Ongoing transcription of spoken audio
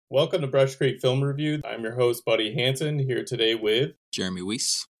Welcome to Brush Creek Film Review. I'm your host, Buddy Hanson, here today with Jeremy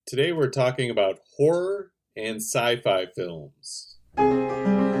Weiss. Today we're talking about horror and sci-fi films.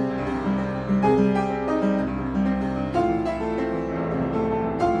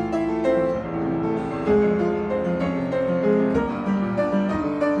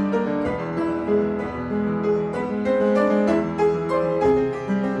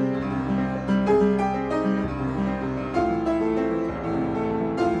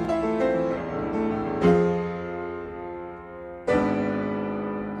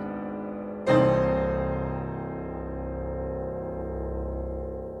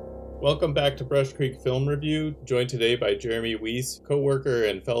 Welcome back to Brush Creek Film Review, joined today by Jeremy Weiss, co-worker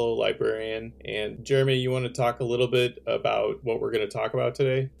and fellow librarian. And Jeremy, you want to talk a little bit about what we're going to talk about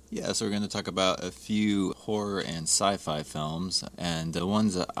today? Yeah, so we're going to talk about a few horror and sci-fi films, and the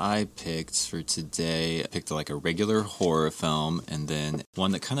ones that I picked for today, I picked like a regular horror film, and then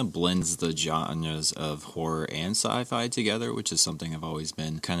one that kind of blends the genres of horror and sci-fi together, which is something I've always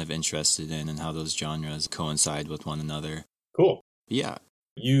been kind of interested in, and how those genres coincide with one another. Cool. Yeah.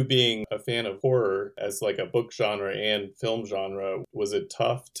 You being a fan of horror as like a book genre and film genre, was it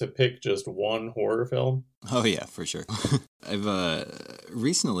tough to pick just one horror film? Oh yeah, for sure. I've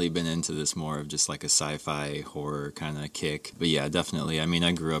recently been into this more of just like a sci-fi horror kind of kick. But yeah, definitely. I mean,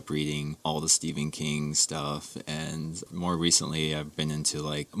 I grew up reading all the Stephen King stuff, and more recently I've been into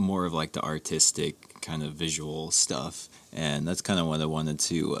like more of like the artistic kind of visual stuff. And that's kind of what I wanted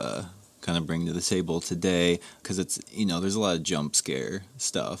to kind of bring to the table today, because it's, you know, there's a lot of jump scare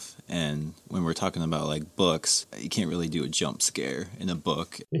stuff, and when we're talking about like books, you can't really do a jump scare in a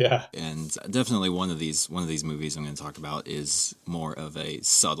book. Yeah. And definitely one of these movies I'm going to talk about is more of a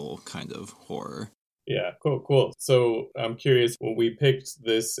subtle kind of horror. Yeah, cool. So I'm curious, when we picked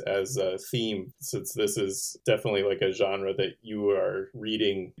this as a theme, since this is definitely like a genre that you are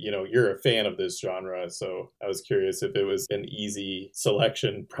reading, you know, you're a fan of this genre. So I was curious if it was an easy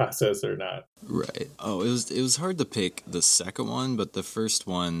selection process or not. Right. Oh, it was hard to pick the second one, but the first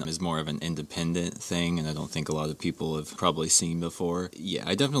one is more of an independent thing, and I don't think a lot of people have probably seen before. Yeah,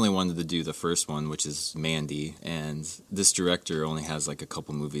 I definitely wanted to do the first one, which is Mandy, and this director only has like a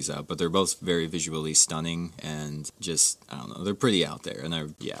couple movies out, but they're both very visually stunning, and just, I don't know, they're pretty out there,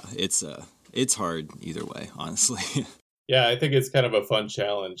 and it's hard either way, honestly. Yeah, I think it's kind of a fun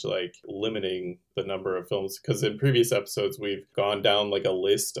challenge, like limiting the number of films, because in previous episodes we've gone down like a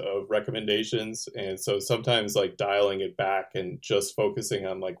list of recommendations, and so sometimes like dialing it back and just focusing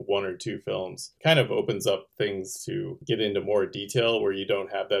on like one or two films kind of opens up things to get into more detail where you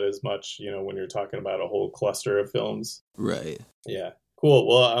don't have that as much, you know, when you're talking about a whole cluster of films. Right. Yeah. Cool.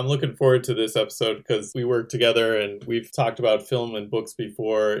 Well, I'm looking forward to this episode because we work together and we've talked about film and books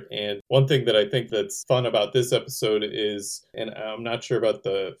before. And one thing that I think that's fun about this episode is, and I'm not sure about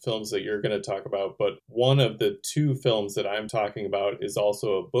the films that you're going to talk about, but one of the two films that I'm talking about is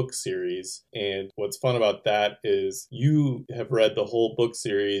also a book series. And what's fun about that is you have read the whole book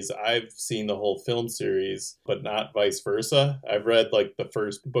series. I've seen the whole film series, but not vice versa. I've read like the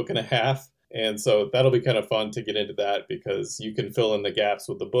first book and a half. And so that'll be kind of fun to get into that, because you can fill in the gaps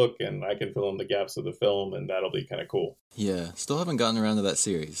with the book and I can fill in the gaps with the film, and that'll be kind of cool. Yeah, still haven't gotten around to that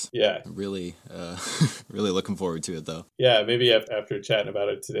series. Yeah. Really, really looking forward to it, though. Yeah, maybe after chatting about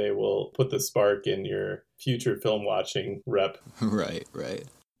it today, we'll put the spark in your future film watching rep. Right.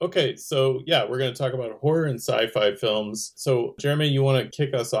 Okay, so yeah, we're going to talk about horror and sci-fi films. So, Jeremy, you want to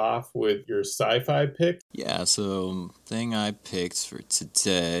kick us off with your sci-fi pick? Yeah, so thing I picked for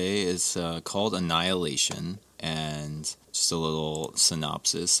today is called Annihilation, and just a little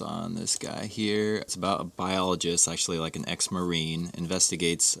synopsis on this guy here. It's about a biologist, actually like an ex-Marine,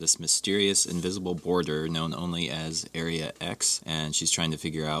 investigates this mysterious invisible border known only as Area X, and she's trying to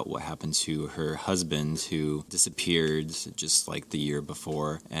figure out what happened to her husband, who disappeared just like the year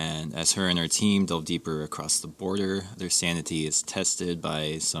before. And as her and her team delve deeper across the border, their sanity is tested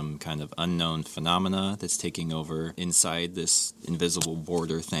by some kind of unknown phenomena that's taking over inside this invisible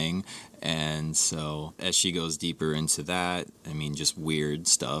border thing. And so as she goes deeper into that, I mean, just weird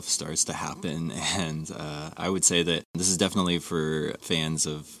stuff starts to happen. And I would say that this is definitely for fans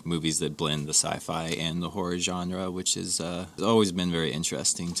of movies that blend the sci-fi and the horror genre, which has always been very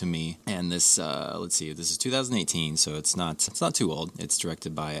interesting to me. And this, let's see, this is 2018, so it's not too old. It's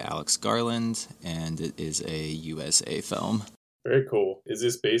directed by Alex Garland, and it is a USA film. Very cool. Is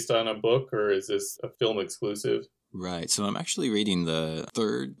this based on a book, or is this a film exclusive? Right. So I'm actually reading the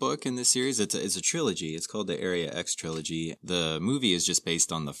third book in this series. It's a trilogy. It's called the Area X trilogy. The movie is just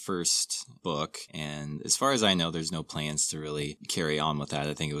based on the first book. And as far as I know, there's no plans to really carry on with that.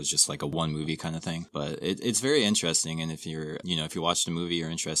 I think it was just like a one movie kind of thing. But it's very interesting. And if if you watch the movie, you're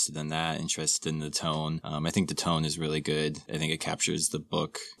interested in that, interested in the tone. I think the tone is really good. I think it captures the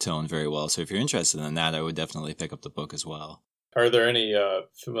book tone very well. So if you're interested in that, I would definitely pick up the book as well. Are there any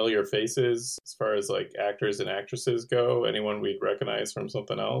familiar faces as far as like actors and actresses go? Anyone we'd recognize from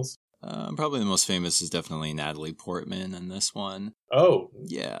something else? Probably the most famous is definitely Natalie Portman in this one. Oh,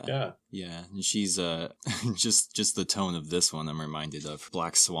 yeah. And she's just the tone of this one. I'm reminded of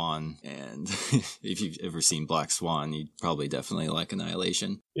Black Swan, and if you've ever seen Black Swan, you'd probably definitely like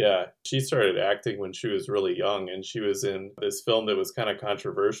Annihilation. Yeah, she started acting when she was really young, and she was in this film that was kind of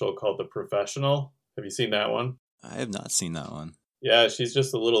controversial called The Professional. Have you seen that one? I have not seen that one. Yeah, she's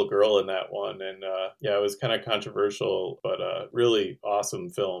just a little girl in that one. And it was kind of controversial, but really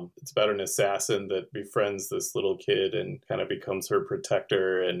awesome film. It's about an assassin that befriends this little kid and kind of becomes her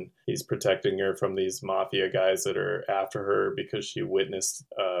protector. And he's protecting her from these mafia guys that are after her because she witnessed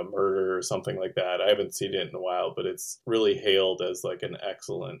a murder or something like that. I haven't seen it in a while, but it's really hailed as like an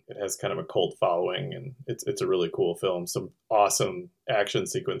excellent, it has kind of a cult following, and it's a really cool film. Some awesome action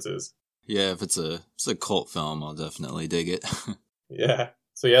sequences. Yeah, if it's a cult film, I'll definitely dig it. Yeah.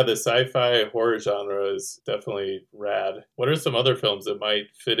 So yeah, the sci-fi horror genre is definitely rad. What are some other films that might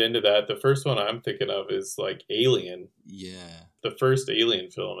fit into that? The first one I'm thinking of is like Alien. Yeah. The first Alien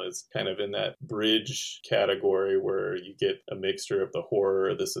film is kind of in that bridge category where you get a mixture of the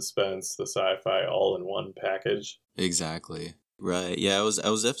horror, the suspense, the sci-fi all in one package. Exactly. Right. Yeah, I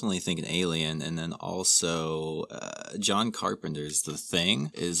was definitely thinking Alien, and then also John Carpenter's The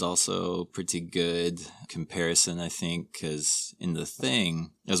Thing is also pretty good comparison, I think, because in The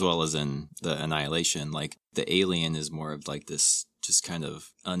Thing, as well as in the Annihilation, like the alien is more of like this just kind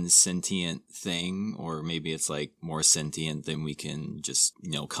of unsentient thing, or maybe it's like more sentient than we can just,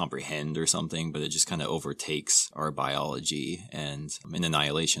 comprehend or something, but it just kind of overtakes our biology. And in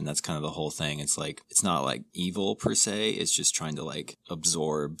Annihilation, that's kind of the whole thing. It's like, it's not like evil per se, it's just trying to like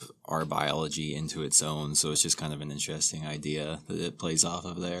absorb our biology into its own. So it's just kind of an interesting idea that it plays off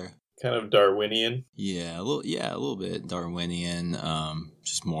of there. Kind of Darwinian. Yeah, a little bit Darwinian,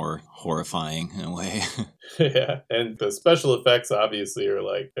 just more horrifying in a way. Yeah, and the special effects obviously are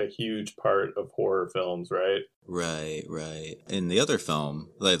like a huge part of horror films, right? Right. And the other film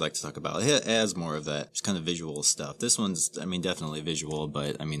that I'd like to talk about, it has more of that just kind of visual stuff. This one's, definitely visual,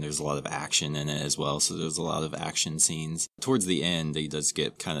 but there's a lot of action in it as well. So there's a lot of action scenes. Towards the end, it does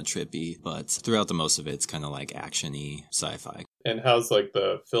get kind of trippy, but throughout the most of it, it's kind of like action-y sci-fi. And how's like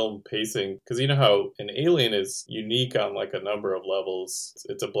the film pacing? Because you know how an Alien is unique on like a number of levels.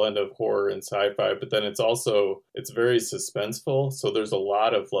 It's a blend of horror and sci-fi, but then it's very suspenseful. So there's a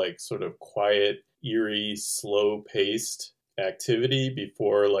lot of like sort of quiet, eerie, slow-paced activity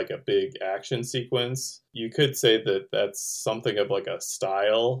before like a big action sequence. You could say that that's something of like a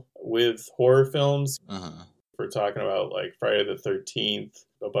style with horror films. Uh-huh. We're talking about like Friday the 13th,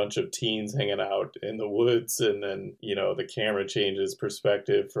 a bunch of teens hanging out in the woods, and then, the camera changes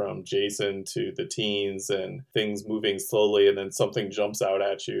perspective from Jason to the teens and things moving slowly, and then something jumps out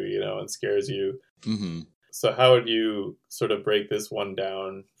at you, and scares you. Mm-hmm. So how would you sort of break this one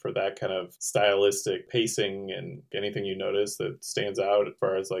down for that kind of stylistic pacing, and anything you notice that stands out as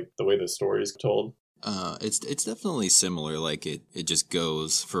far as like the way the story's told? It's definitely similar. Like it just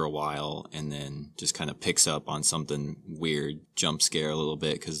goes for a while and then just kind of picks up on something weird, jump scare a little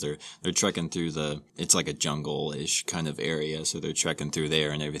bit, because they're trekking through it's like a jungle-ish kind of area. So they're trekking through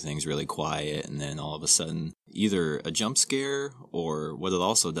there and everything's really quiet. And then all of a sudden, either a jump scare, or what it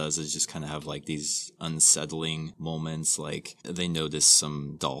also does is just kind of have like these unsettling moments. Like they notice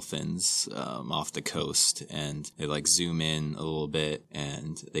some dolphins off the coast, and they like zoom in a little bit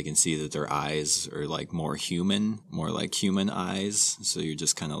and they can see that their eyes are like more like human eyes. So you're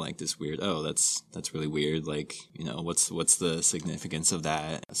just kind of like this weird, that's really weird. Like, what's the significance of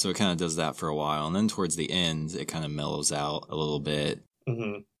that? So it kind of does that for a while. And then towards the end, it kind of mellows out a little bit.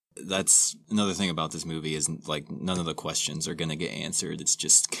 Mm-hmm. That's another thing about this movie, is like none of the questions are going to get answered. It's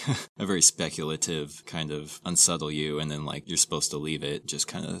just a very speculative kind of unsettle you. And then like you're supposed to leave it just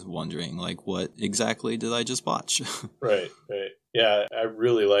kind of wondering like, what exactly did I just watch? Right. Yeah, I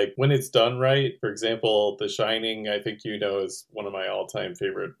really like when it's done right. For example, The Shining, I think is one of my all-time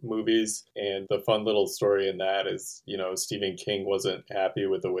favorite movies. And the fun little story in that is, Stephen King wasn't happy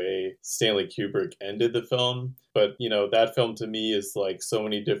with the way Stanley Kubrick ended the film. But, that film to me is like so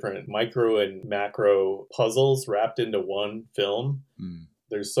many different micro and macro puzzles wrapped into one film.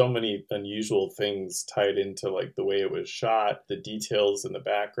 there's so many unusual things tied into like the way it was shot, the details in the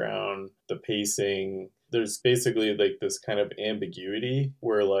background, the pacing. There's basically like this kind of ambiguity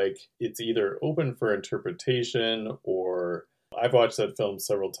where like it's either open for interpretation, or I've watched that film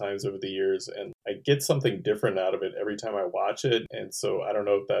several times over the years and I get something different out of it every time I watch it. And so I don't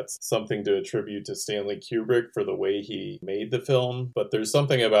know if that's something to attribute to Stanley Kubrick for the way he made the film, but there's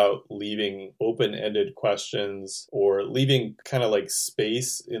something about leaving open-ended questions or leaving kind of like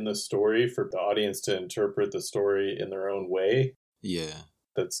space in the story for the audience to interpret the story in their own way. Yeah.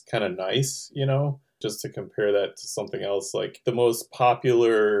 That's kind of nice, you know? Just to compare that to something else, like the most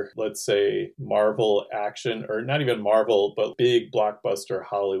popular, let's say, Marvel action, or not even Marvel, but big blockbuster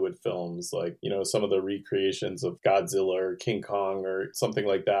Hollywood films, like, you know, some of the recreations of Godzilla or King Kong or something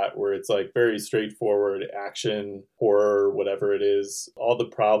like that, where it's like very straightforward action, horror, whatever it is. All the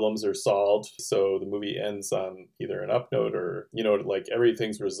problems are solved. So the movie ends on either an up note or, you know, like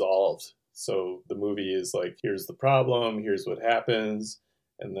everything's resolved. So the movie is like, here's the problem, here's what happens,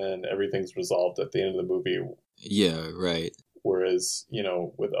 and then everything's resolved at the end of the movie. Yeah, right. Whereas, you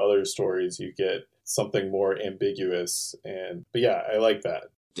know, with other stories, you get something more ambiguous. But yeah, I like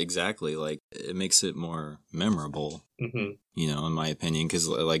that. Exactly. Like, it makes it more memorable, Mm-hmm. you know, in my opinion. Because,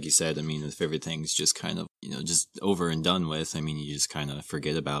 like you said, I mean, if everything's just kind of, you know, just over and done with, I mean, you just kind of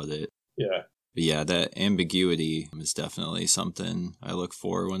forget about it. Yeah. But yeah, that ambiguity is definitely something I look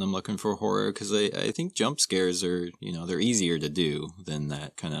for when I'm looking for horror, because I think jump scares are, you know, they're easier to do than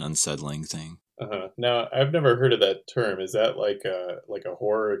that kind of unsettling thing. Uh-huh. Now, I've never heard of that term. Is that like a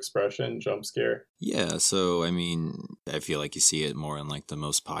horror expression, jump scare? Yeah, so I mean, I feel like you see it more in like the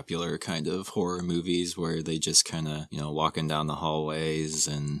most popular kind of horror movies where they just kind of, you know, walking down the hallways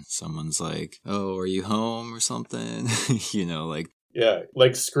and someone's like, "Oh, are you home?" or something. You know, like, Yeah,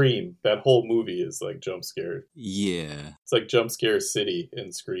 like Scream. That whole movie is like jump scare. yeah, It's like jump scare city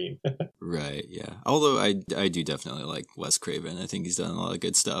in Scream. right, yeah. Although I do definitely like Wes Craven. I think he's done a lot of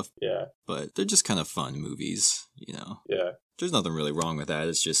good stuff, Yeah, but they're just kind of fun movies, you know. yeah. There's nothing really wrong with that.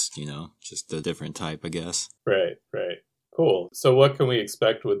 It's just, you know, just a different type, I guess. Right, right. Cool. So what can we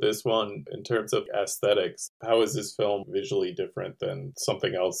expect with this one in terms of aesthetics? How is this film visually different than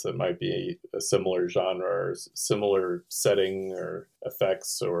something else that might be a similar genre or similar setting or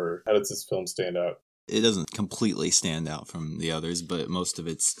effects, or how does this film stand out? It doesn't completely stand out from the others, but most of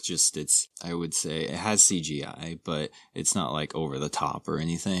I would say it has CGI, but it's not like over the top or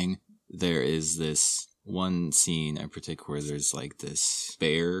anything. There is this one scene in particular where there's like this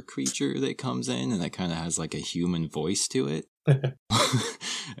bear creature that comes in and that kind of has like a human voice to it.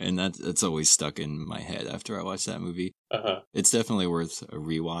 And that's always stuck in my head after I watch that movie. Uh-huh. It's definitely worth a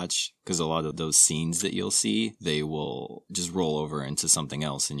rewatch because a lot of those scenes that you'll see, they will just roll over into something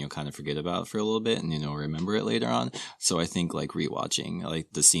else and you'll kind of forget about it for a little bit and, you know, remember it later on. So I think like rewatching, like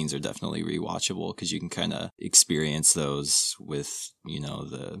the scenes are definitely rewatchable because you can kind of experience those with, you know,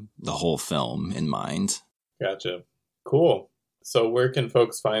 the whole film in mind. Gotcha. Cool. So where can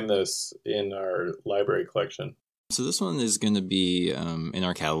folks find this in our library collection? So this one is going to be in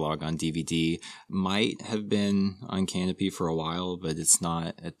our catalog on DVD. Might have been on Canopy for a while, but it's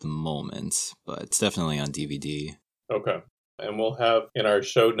not at the moment. But it's definitely on DVD. Okay. And we'll have in our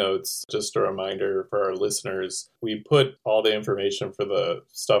show notes, just a reminder for our listeners, we put all the information for the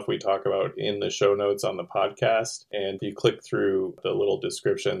stuff we talk about in the show notes on the podcast. And if you click through the little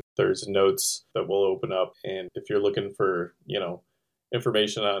description, there's notes that will open up. And if you're looking for, you know,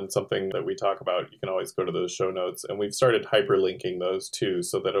 information on something that we talk about, you can always go to those show notes. And we've started hyperlinking those too,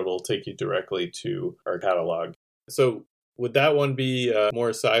 so that it'll take you directly to our catalog. So would that one be more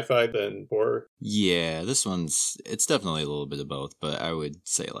sci-fi than horror? Yeah, it's definitely a little bit of both, but I would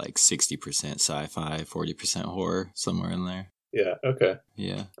say like 60% sci-fi, 40% horror, somewhere in there. Yeah, okay.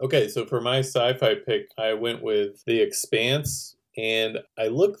 Yeah. Okay, so for my sci-fi pick, I went with The Expanse. And I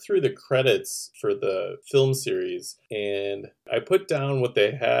looked through the credits for the film series and I put down what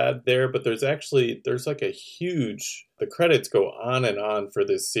they had there, but there's like a huge, the credits go on and on for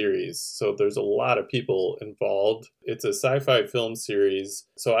this series. So there's a lot of people involved. It's a sci-fi film series.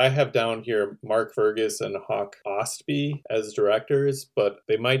 So I have down here Mark Fergus and Hawk Ostby as directors, but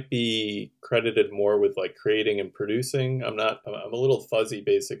they might be credited more with like creating and producing. I'm a little fuzzy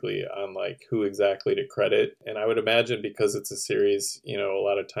basically on like who exactly to credit. And I would imagine because it's a series, you know, a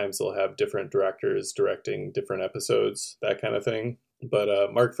lot of times they'll have different directors directing different episodes, that kind of thing.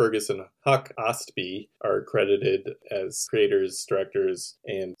 But Mark Fergus and Huck Ostby are credited as creators, directors.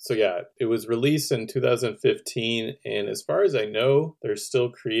 And so, yeah, it was released in 2015. And as far as I know, they're still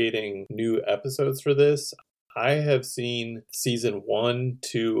creating new episodes for this. I have seen season 1,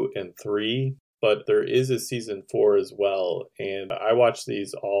 2, and 3. but there is a season 4 as well. And I watched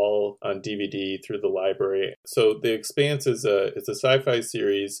these all on DVD through the library. So The Expanse is it's a sci-fi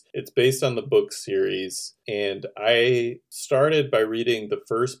series. It's based on the book series. And I started by reading the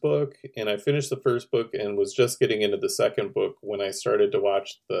first book, and I finished the first book and was just getting into the second book when I started to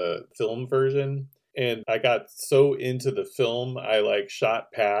watch the film version. And I got so into the film, I like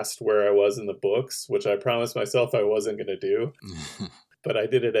shot past where I was in the books, which I promised myself I wasn't going to do. But I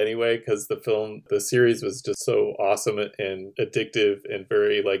did it anyway because the series was just so awesome and addictive and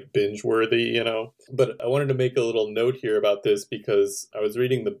very like binge worthy, you know. But I wanted to make a little note here about this because I was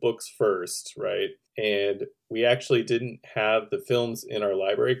reading the books first, right? And we actually didn't have the films in our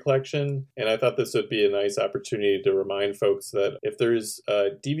library collection. And I thought this would be a nice opportunity to remind folks that if there's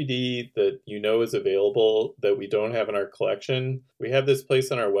a DVD that you know is available that we don't have in our collection, we have this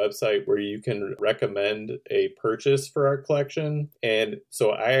place on our website where you can recommend a purchase for our collection. And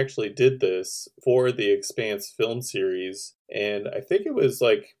so I actually did this for the Expanse film series. And I think it was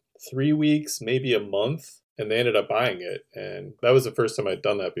like 3 weeks, maybe a month. And they ended up buying it. And that was the first time I'd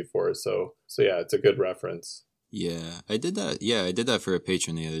done that before. So yeah, it's a good reference. Yeah, I did that. Yeah, I did that for a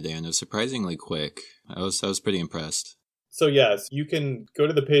patron the other day, and it was surprisingly quick. I was pretty impressed. So yes, you can go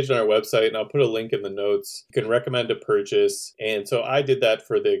to the page on our website, and I'll put a link in the notes. You can recommend a purchase. And so I did that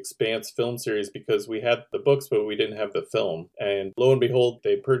for the Expanse film series because we had the books, but we didn't have the film. And lo and behold,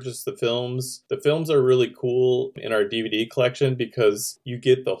 they purchased the films. The films are really cool in our DVD collection because you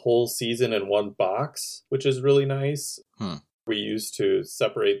get the whole season in one box, which is really nice. We used to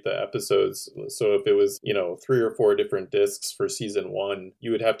separate the episodes. So if it was, 3 or 4 different discs for season 1, you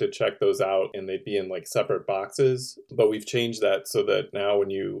would have to check those out and they'd be in like separate boxes. But we've changed that so that now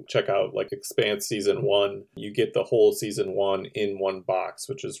when you check out like Expanse season 1, you get the whole season 1 in one box,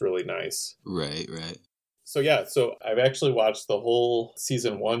 which is really nice. Right. So yeah, so I've actually watched the whole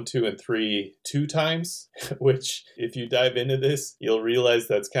season 1, 2, and 3 2 times, which if you dive into this, you'll realize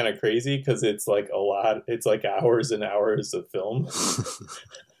that's kind of crazy because it's like a lot. It's like hours and hours of film.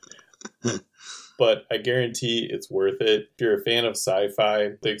 But I guarantee it's worth it. If you're a fan of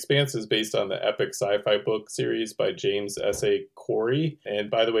sci-fi, The Expanse is based on the epic sci-fi book series by James S.A. Corey.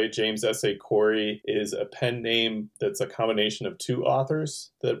 And by the way, James S.A. Corey is a pen name that's a combination of 2 authors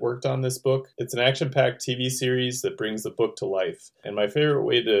that worked on this book. It's an action-packed TV series that brings the book to life. And my favorite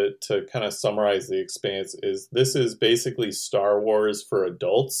way to kind of summarize The Expanse is this is basically Star Wars for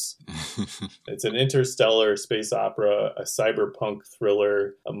adults. It's an interstellar space opera, a cyberpunk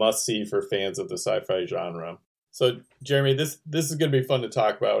thriller, a must-see for fans of the sci-fi genre. So, Jeremy, this is going to be fun to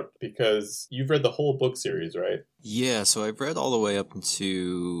talk about because you've read the whole book series, right? Yeah, so I've read all the way up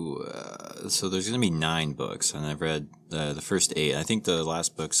into... so there's going to be 9 books, and I've read the first 8. I think the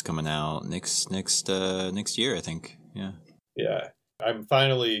last book's coming out next year, I think. Yeah. Yeah. I'm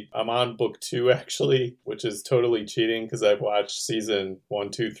on book 2, actually, which is totally cheating because I've watched season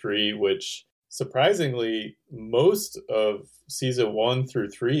 1, 2, 3, which... surprisingly, most of season 1 through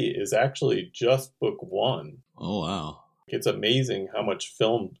 3 is actually just book 1. Oh, wow. It's amazing how much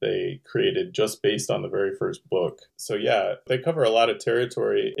film they created just based on the very first book. So yeah, they cover a lot of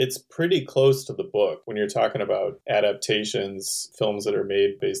territory. It's pretty close to the book when you're talking about adaptations, films that are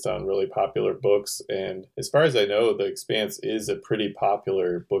made based on really popular books. And as far as I know, The Expanse is a pretty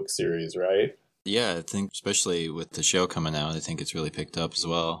popular book series, right? Yeah, I think especially with the show coming out, I think it's really picked up as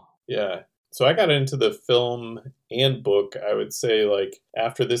well. Yeah. So I got into the film and book, I would say, like,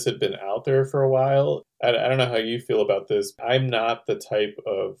 after this had been out there for a while. I don't know how you feel about this. I'm not the type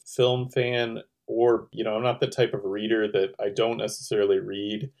of film fan or, I'm not the type of reader that I don't necessarily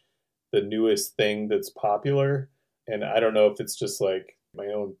read the newest thing that's popular. And I don't know if it's just like my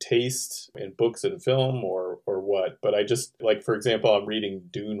own taste in books and film or what, but I just, like, for example, I'm reading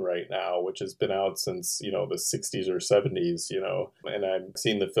Dune right now, which has been out since, the 60s or 70s, and I've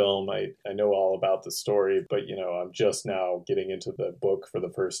seen the film. I know all about the story, but, I'm just now getting into the book for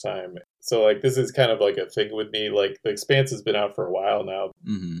the first time. So, like, this is kind of like a thing with me. Like, The Expanse has been out for a while now.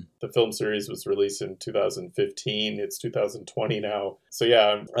 Mm-hmm. The film series was released in 2015. It's 2020 now. So,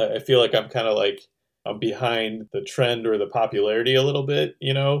 yeah, I feel like I'm kind of like, I'm behind the trend or the popularity a little bit,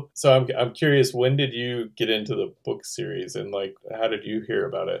 So I'm curious, when did you get into the book series and like, how did you hear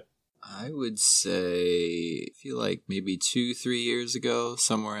about it? I would say, I feel like maybe 2-3 years ago,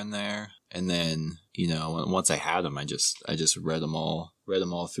 somewhere in there. And then, once I had them, I just read them all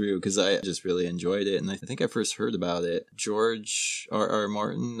through because I just really enjoyed it. And I think I first heard about it. George R.R.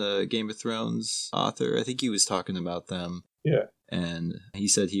 Martin, the Game of Thrones author, I think he was talking about them. Yeah. And he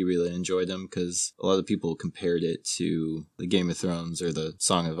said he really enjoyed them because a lot of people compared it to the Game of Thrones or the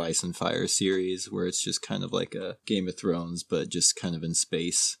Song of Ice and Fire series, where it's just kind of like a Game of Thrones, but just kind of in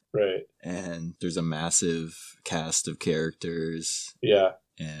space. Right. and there's a massive cast of characters. Yeah.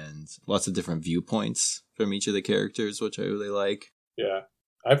 And lots of different viewpoints from each of the characters, which I really like. Yeah.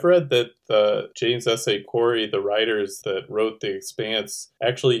 I've read that James S.A. Corey, the writers that wrote The Expanse,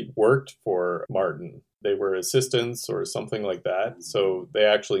 actually worked for Martin. They were assistants or something like that, so they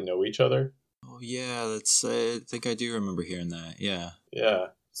actually know each other. Oh, yeah, I think I do remember hearing that, yeah. Yeah.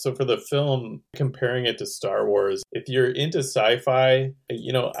 So for the film, comparing it to Star Wars, if you're into sci-fi,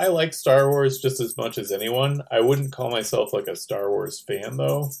 I like Star Wars just as much as anyone. I wouldn't call myself like a Star Wars fan,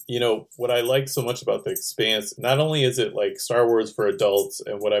 though. What I like so much about The Expanse, not only is it like Star Wars for adults,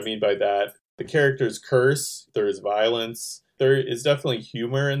 and what I mean by that, the characters curse, there is violence. There is definitely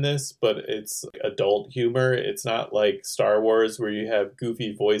humor in this, but it's adult humor. It's not like Star Wars where you have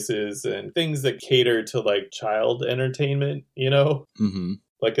goofy voices and things that cater to like child entertainment, Mm-hmm.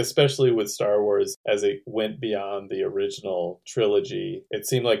 Like, especially with Star Wars, as it went beyond the original trilogy, it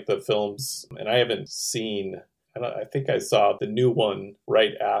seemed like the films, and I haven't seen, I think I saw the new one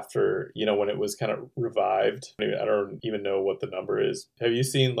right after, when it was kind of revived. I don't even know what the number is. Have you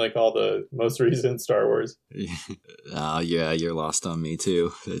seen like all the most recent Star Wars? Yeah, you're lost on me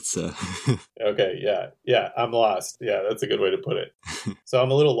too. It's Okay, yeah, I'm lost. Yeah, that's a good way to put it. So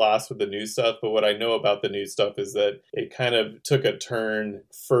I'm a little lost with the new stuff, but what I know about the new stuff is that it kind of took a turn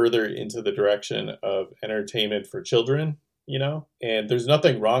further into the direction of entertainment for children, and there's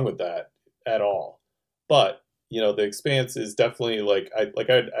nothing wrong with that at all. But The Expanse is definitely I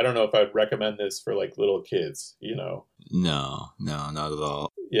don't know if I'd recommend this for like little kids, No, not at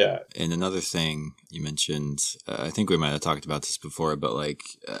all. Yeah. And another thing you mentioned, I think we might have talked about this before, but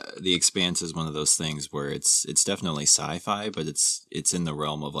The Expanse is one of those things where it's definitely sci-fi, but it's in the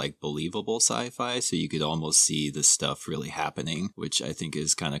realm of like believable sci-fi. So you could almost see the stuff really happening, which I think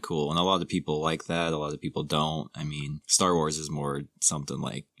is kind of cool. And a lot of people like that. A lot of people don't. I mean, Star Wars is more something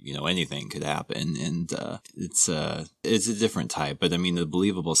like, anything could happen. And it's a different type. But I mean, the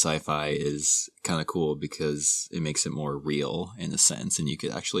believable sci-fi is kind of cool because it makes it more real in a sense, and you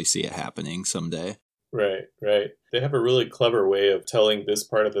could actually see it happening someday. Right. They have a really clever way of telling this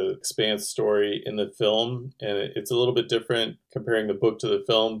part of the Expanse story in the film, and it's a little bit different comparing the book to the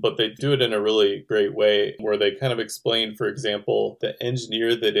film, but they do it in a really great way where they kind of explain, for example, the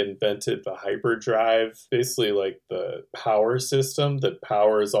engineer that invented the hyperdrive, basically like the power system that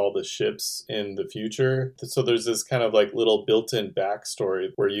powers all the ships in the future. So there's this kind of like little built-in backstory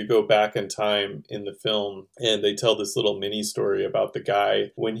where you go back in time in the film and they tell this little mini story about the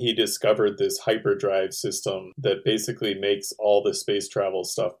guy when he discovered this hyperdrive system that basically makes all the space travel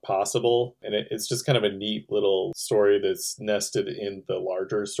stuff possible. And it's just kind of a neat little story that's nested in the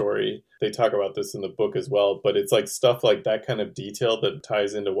larger story. They talk about this in the book as well, but it's like stuff like that kind of detail that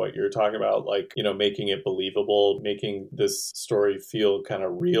ties into what you're talking about, like, making it believable, making this story feel kind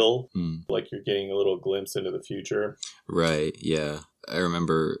of real, like you're getting a little glimpse into the future. Right, yeah. I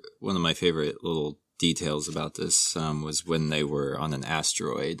remember one of my favorite little details about this was when they were on an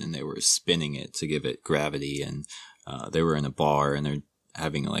asteroid and they were spinning it to give it gravity, and they were in a bar and they're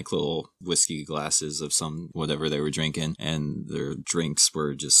having like little whiskey glasses of some whatever they were drinking, and their drinks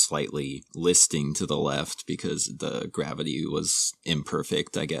were just slightly listing to the left because the gravity was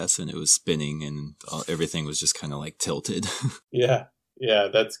imperfect, I guess, and it was spinning and everything was just kind of like tilted. Yeah,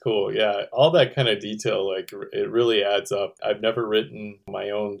 that's cool. Yeah, all that kind of detail, like, it really adds up. I've never written my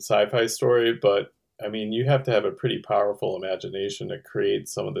own sci-fi story, but I mean, you have to have a pretty powerful imagination to create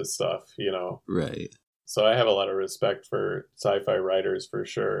some of this stuff, Right. So I have a lot of respect for sci-fi writers for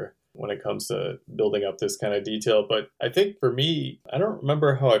sure when it comes to building up this kind of detail. But I think for me, I don't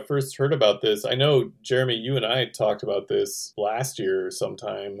remember how I first heard about this. I know, Jeremy, you and I talked about this last year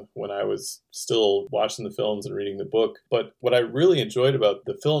sometime when I was still watching the films and reading the book. But what I really enjoyed about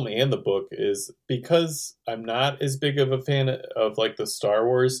the film and the book is because I'm not as big of a fan of like the Star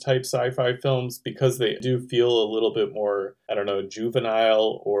Wars type sci-fi films, because they do feel a little bit more, I don't know,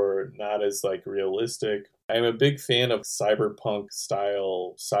 juvenile or not as like realistic. I'm a big fan of cyberpunk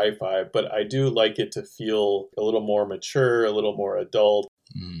style sci-fi, but I do like it to feel a little more mature, a little more adult.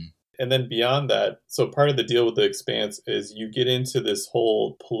 And then beyond that, so part of the deal with The Expanse is you get into this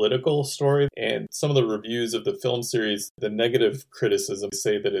whole political story, and some of the reviews of the film series, the negative criticism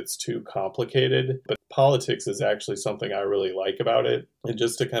say that it's too complicated, but politics is actually something I really like about it. And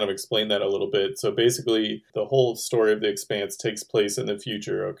just to kind of explain that a little bit, so basically the whole story of The Expanse takes place in the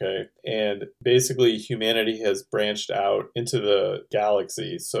future, okay? And basically humanity has branched out into the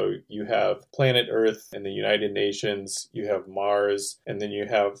galaxy. So you have planet Earth and the United Nations, you have Mars, and then you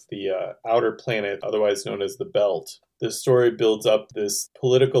have the outer planet, otherwise known as the Belt. the story builds up this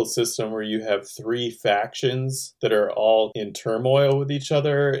political system where you have three factions that are all in turmoil with each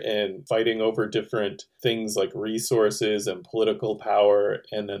other and fighting over different things like resources and political power.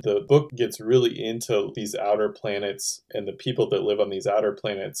 And then the book gets really into these outer planets and the people that live on these outer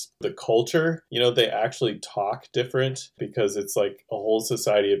planets. The culture, they actually talk different because it's like a whole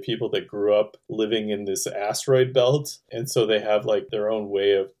society of people that grew up living in this asteroid belt. And so they have like their own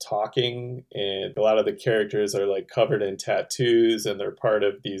way of talking. And a lot of the characters are like covered in tattoos and they're part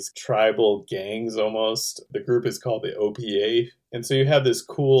of these tribal gangs almost. The group is called the OPA. And so you have this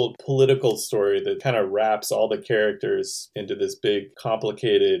cool political story that kind of wraps all the characters into this big,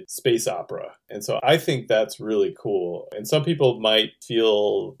 complicated space opera. And so I think that's really cool. And some people might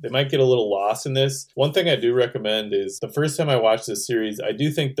feel they might get a little lost in this. One thing I do recommend is the first time I watched this series, I do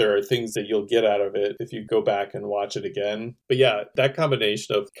think there are things that you'll get out of it if you go back and watch it again. But yeah, that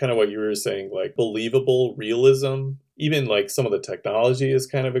combination of kind of what you were saying, like believable realism, even like some of the technology is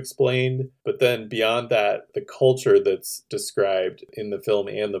kind of explained, but then beyond that, the culture that's described in the film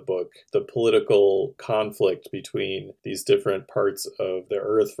and the book, the political conflict between these different parts of the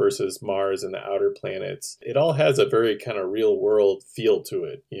Earth versus Mars and the outer planets, it all has a very kind of real world feel to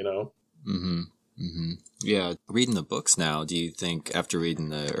it, Mm-hmm. Mm-hmm. Yeah. Reading the books now, do you think after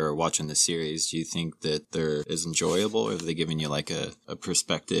reading or watching the series, do you think that they're as enjoyable, or are they giving you like a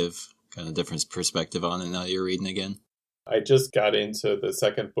perspective, kind of different perspective on it now that you're reading again? I just got into the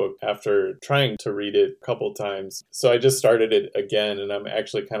second book after trying to read it a couple times. So I just started it again and I'm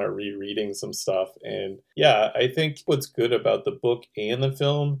actually kind of rereading some stuff. And yeah, I think what's good about the book and the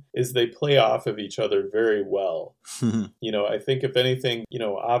film is they play off of each other very well. I think if anything,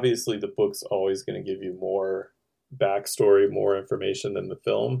 obviously the book's always going to give you more backstory, more information than the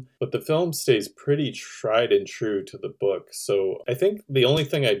film, but the film stays pretty tried and true to the book. So I think the only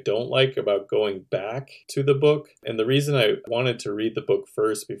thing I don't like about going back to the book, and the reason I wanted to read the book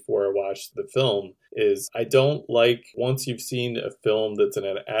first before I watched the film, is I don't like, once you've seen a film that's an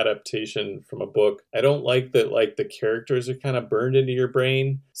adaptation from a book, I don't like that like the characters are kind of burned into your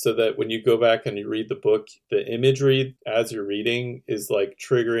brain, so that when you go back and you read the book, the imagery as you're reading is like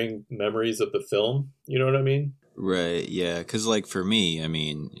triggering memories of the film. You know what I mean? Right, yeah, because like for me, I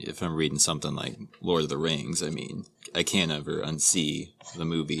mean, if I'm reading something like Lord of the Rings, I mean, I can't ever unsee the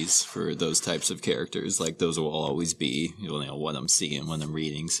movies for those types of characters. Like those will always be, what I'm seeing when I'm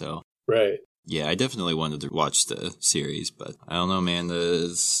reading. So right. Yeah, I definitely wanted to watch the series, but I don't know, man.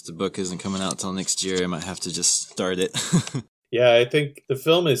 The book isn't coming out till next year. I might have to just start it. Yeah, I think the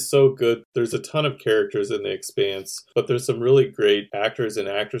film is so good. There's a ton of characters in The Expanse, but there's some really great actors and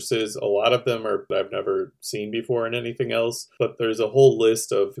actresses. A lot of them are I've never seen before in anything else, but there's a whole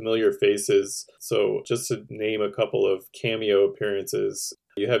list of familiar faces. So just to name a couple of cameo appearances,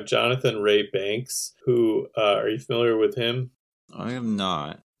 you have Jonathan Ray Banks, who, are you familiar with him? I am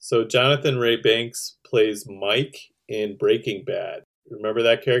not. So Jonathan Ray Banks plays Mike in Breaking Bad. Remember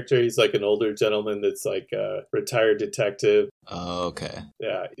that character? He's like an older gentleman that's like a retired detective. Oh, okay.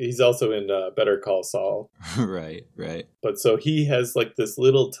 Yeah, he's also in Better Call Saul. Right. But so he has like this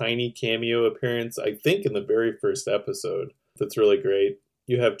little tiny cameo appearance, I think, in the very first episode. That's really great.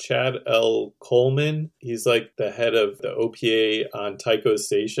 You have Chad L. Coleman. He's like the head of the OPA on Tycho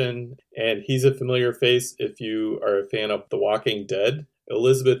Station. And he's a familiar face if you are a fan of The Walking Dead.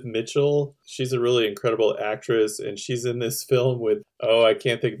 Elizabeth Mitchell, she's a really incredible actress, and she's in this film with, I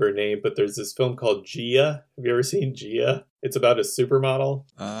can't think of her name, but there's this film called Gia. Have you ever seen Gia? It's about a supermodel.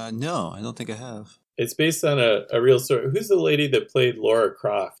 No, I don't think I have. It's based on a real story. Who's the lady that played Lara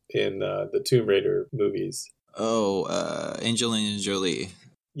Croft in the Tomb Raider movies? Oh, Angelina Jolie.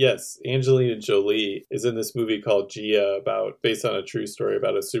 Yes, Angelina Jolie is in this movie called Gia, based on a true story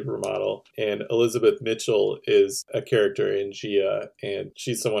about a supermodel. And Elizabeth Mitchell is a character in Gia, and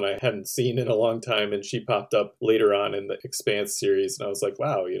she's someone I hadn't seen in a long time, and she popped up later on in the Expanse series, and I was like,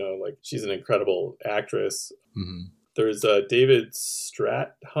 wow, like she's an incredible actress. Mm-hmm. There's David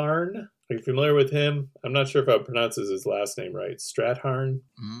Strathairn. Are you familiar with him? I'm not sure if I pronounces his last name right. Strathairn?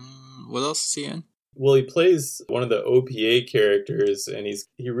 What else is he in? Well, he plays one of the OPA characters, and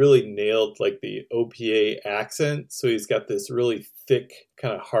he really nailed like the OPA accent. So he's got this really thick,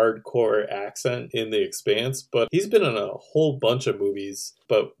 kind of hardcore accent in The Expanse. But he's been in a whole bunch of movies.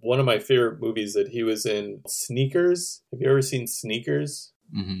 But one of my favorite movies that he was in, Sneakers. Have you ever seen Sneakers?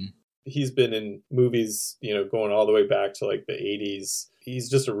 Mm-hmm. He's been in movies, going all the way back to like the 80s.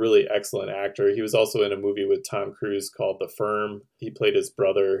 He's just a really excellent actor. He was also in a movie with Tom Cruise called The Firm. He played his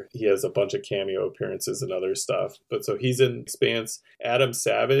brother. He has a bunch of cameo appearances and other stuff. But so he's in Expanse. Adam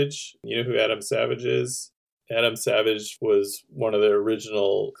Savage, you know who Adam Savage is? Adam Savage was one of the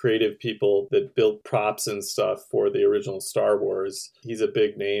original creative people that built props and stuff for the original Star Wars. He's a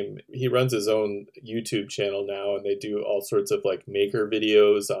big name. He runs his own YouTube channel now, and they do all sorts of like maker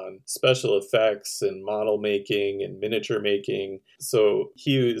videos on special effects and model making and miniature making. So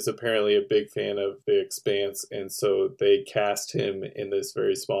he is apparently a big fan of The Expanse, and so they cast him in this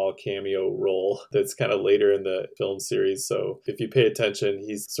very small cameo role that's kind of later in the film series. So if you pay attention,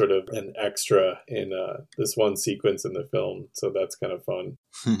 he's sort of an extra in this one sequence in the film. So that's kind of fun.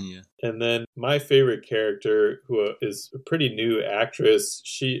 Yeah. And then my favorite character, who is a pretty new actress,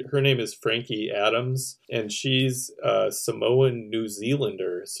 her name is Frankie Adams, and she's a Samoan New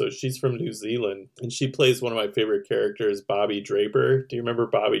Zealander. So she's from New Zealand, and she plays one of my favorite characters, Bobby Draper. Do you remember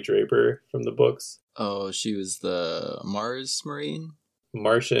Bobby Draper from the books? Oh, she was the Mars Marine?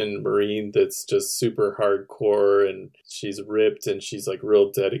 Martian Marine that's just super hardcore, and she's ripped, and she's like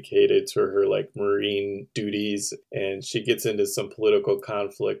real dedicated to her like Marine duties, and she gets into some political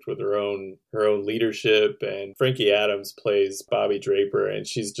conflict with her own leadership. And Frankie Adams plays Bobby Draper, and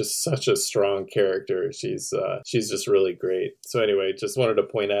she's just such a strong character. She's just really great. So anyway, just wanted to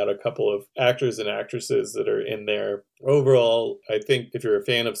point out a couple of actors and actresses that are in there. Overall, I think if you're a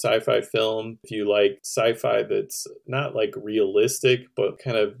fan of sci-fi film, if you like sci-fi that's not like realistic, but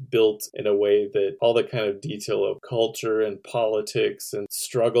kind of built in a way that all the kind of detail of culture and politics and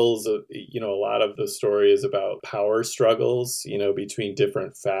struggles of, a lot of the story is about power struggles, between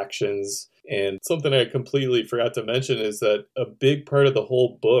different factions. And something I completely forgot to mention is that a big part of the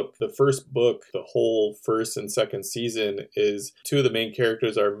whole book, the first book, the whole first and second season, is two of the main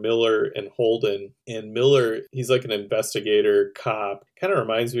characters are Miller and Holden. And Miller, he's like an investigator cop. Kind of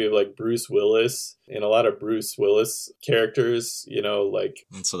reminds me of like Bruce Willis and a lot of Bruce Willis characters, like...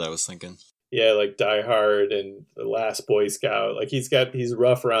 That's what I was thinking. Yeah, like Die Hard and The Last Boy Scout. Like he's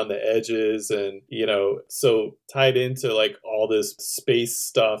rough around the edges, and, so tied into like all this space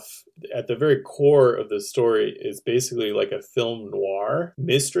stuff. At the very core of the story is basically like a film noir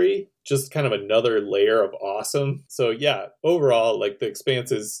mystery, just kind of another layer of awesome. So yeah, overall, like The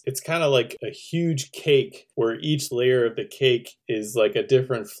Expanse it's kind of like a huge cake where each layer of the cake is like a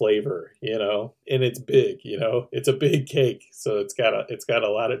different flavor, and it's big, it's a big cake. So it's got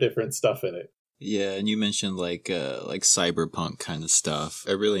a lot of different stuff in it. Yeah, and you mentioned like cyberpunk kind of stuff.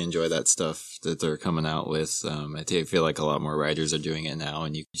 I really enjoy that stuff that they're coming out with. I feel like a lot more writers are doing it now,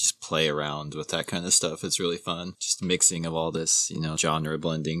 and you can just play around with that kind of stuff. It's really fun. Just mixing of all this, genre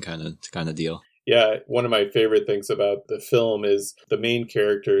blending kind of deal. Yeah, one of my favorite things about the film is the main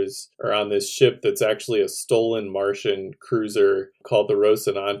characters are on this ship that's actually a stolen Martian cruiser called the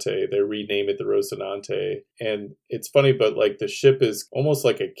Rocinante. They rename it the Rocinante. And it's funny, but like the ship is almost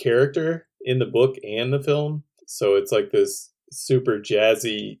like a character in the book and the film. So it's like this super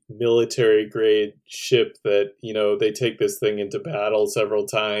jazzy military grade ship that, they take this thing into battle several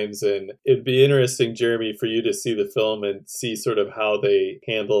times. And it'd be interesting, Jeremy, for you to see the film and see sort of how they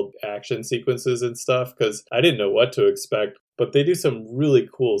handle action sequences and stuff, because I didn't know what to expect. But they do some really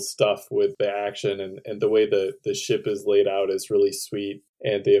cool stuff with the action, and the way the ship is laid out is really sweet,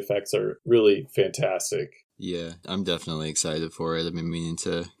 and the effects are really fantastic. Yeah, I'm definitely excited for it. I've been meaning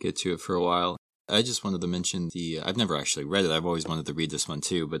to get to it for a while. I just wanted to mention I've never actually read it. I've always wanted to read this one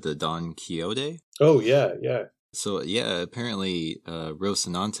too, but the Don Quixote. Oh, yeah, yeah. So, yeah, apparently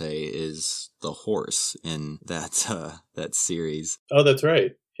Rocinante is the horse in that series. Oh, that's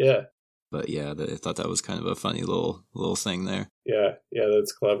right. Yeah. But yeah, I thought that was kind of a funny little thing there. Yeah,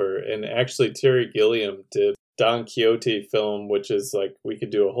 that's clever. And actually, Terry Gilliam did Don Quixote film, which is like, we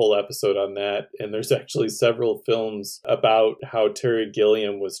could do a whole episode on that. And there's actually several films about how Terry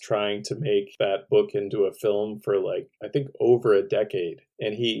Gilliam was trying to make that book into a film for like, I think over a decade.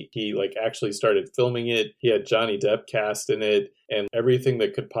 And he like actually started filming it. He had Johnny Depp cast in it, and everything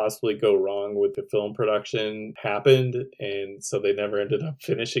that could possibly go wrong with the film production happened. And so they never ended up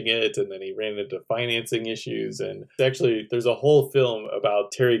finishing it. And then he ran into financing issues. And actually, there's a whole film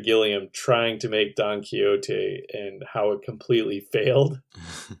about Terry Gilliam trying to make Don Quixote and how it completely failed.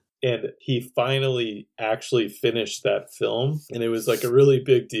 And he finally actually finished that film. And it was like a really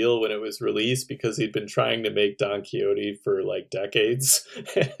big deal when it was released, because he'd been trying to make Don Quixote for like decades.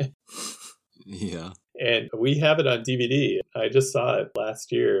 Yeah. And we have it on DVD. I just saw it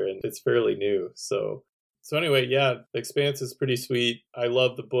last year, and it's fairly new. So anyway, yeah, The Expanse is pretty sweet. I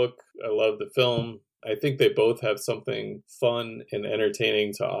love the book. I love the film. I think they both have something fun and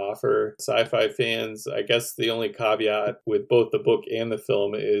entertaining to offer sci-fi fans. I guess the only caveat with both the book and the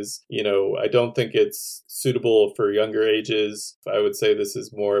film is, I don't think it's suitable for younger ages. I would say this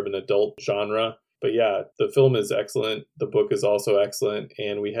is more of an adult genre. But yeah, the film is excellent. The book is also excellent.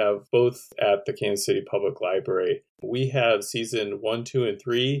 And we have both at the Kansas City Public Library. We have season 1, 2, and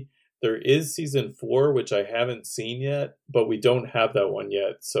 3. There is season 4, which I haven't seen yet, but we don't have that one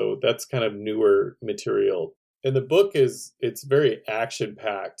yet. So that's kind of newer material. And the book it's very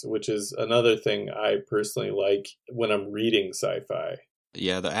action-packed, which is another thing I personally like when I'm reading sci-fi.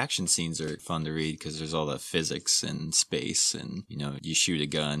 Yeah, the action scenes are fun to read because there's all that physics and space and, you shoot a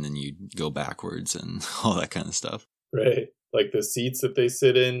gun and you go backwards and all that kind of stuff. Right. Like the seats that they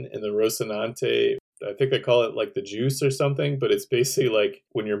sit in the Rocinante, I think they call it like the juice or something, but it's basically like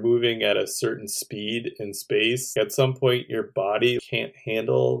when you're moving at a certain speed in space, at some point your body can't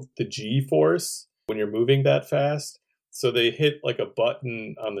handle the G-force when you're moving that fast. So they hit like a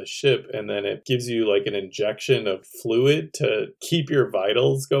button on the ship and then it gives you like an injection of fluid to keep your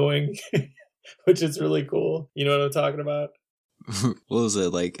vitals going, which is really cool. You know what I'm talking about? What was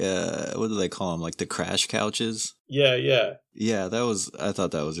it like? What do they call them? Like the crash couches? Yeah. Yeah, I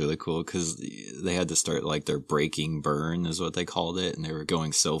thought that was really cool because they had to start like their braking burn is what they called it. And they were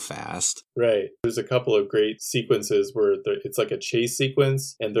going so fast. Right. There's a couple of great sequences where it's like a chase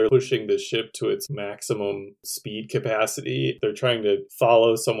sequence and they're pushing the ship to its maximum speed capacity. They're trying to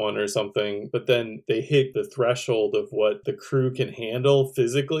follow someone or something, but then they hit the threshold of what the crew can handle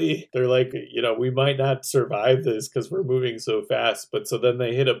physically. They're like, we might not survive this because we're moving so fast. But so then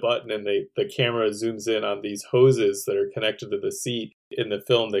they hit a button and the camera zooms in on these hoses that are connected to the seat. In the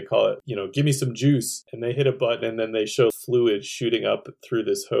film, they call it, give me some juice. And they hit a button and then they show fluid shooting up through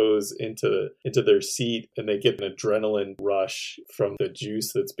this hose into their seat. And they get an adrenaline rush from the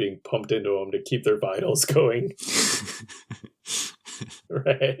juice that's being pumped into them to keep their vitals going.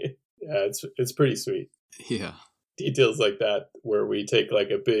 Right. Yeah, it's pretty sweet. Yeah. Details like that where we take like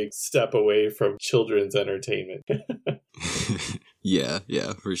a big step away from children's entertainment. Yeah,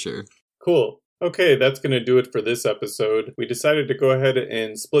 for sure. Cool. Okay, that's going to do it for this episode. We decided to go ahead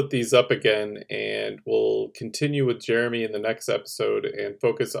and split these up again, and we'll continue with Jeremy in the next episode and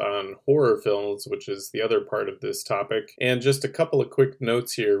focus on horror films, which is the other part of this topic. And just a couple of quick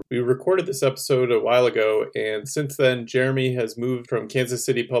notes here. We recorded this episode a while ago, and since then, Jeremy has moved from Kansas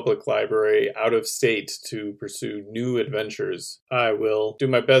City Public Library out of state to pursue new adventures. I will do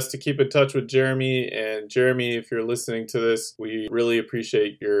my best to keep in touch with Jeremy, and Jeremy, if you're listening to this, we really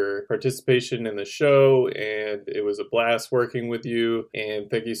appreciate your participation in the show, and it was a blast working with you, and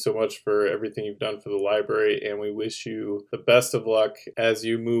thank you so much for everything you've done for the library, and we wish you the best of luck as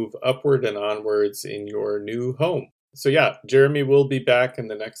you move upward and onwards in your new home. So yeah, Jeremy will be back in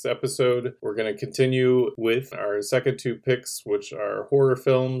the next episode. We're going to continue with our second two picks, which are horror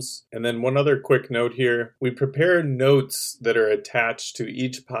films. And then one other quick note here. We prepare notes that are attached to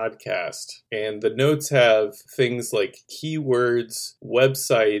each podcast. And the notes have things like keywords,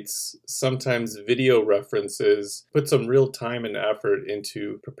 websites, sometimes video references. Put some real time and effort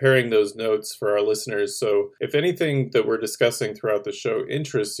into preparing those notes for our listeners. So if anything that we're discussing throughout the show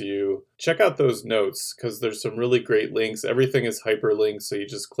interests you, check out those notes because there's some really great links. Everything is hyperlinked, so you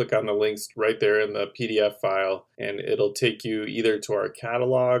just click on the links right there in the PDF file, and it'll take you either to our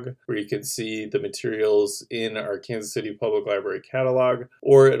catalog, where you can see the materials in our Kansas City Public Library catalog,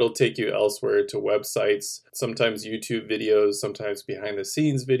 or it'll take you elsewhere to websites, sometimes YouTube videos, sometimes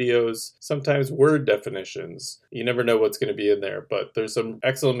behind-the-scenes videos, sometimes word definitions. You never know what's going to be in there, but there's some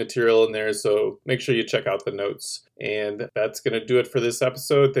excellent material in there, so make sure you check out the notes. And that's going to do it for this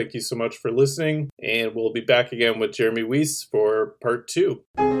episode. Thank you so much for listening, and we'll be back again with Jeremy Weiss for part 2.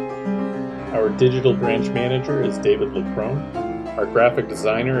 Our digital branch manager is David LeCrone. Our graphic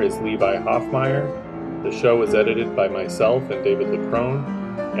designer is Levi Hoffmeyer. The show is edited by myself and David LeCrone,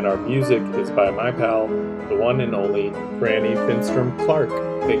 and our music is by my pal, the one and only Franny Finstrom Clark.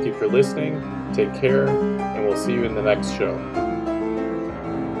 Thank you for listening, take care, and we'll see you in the next show.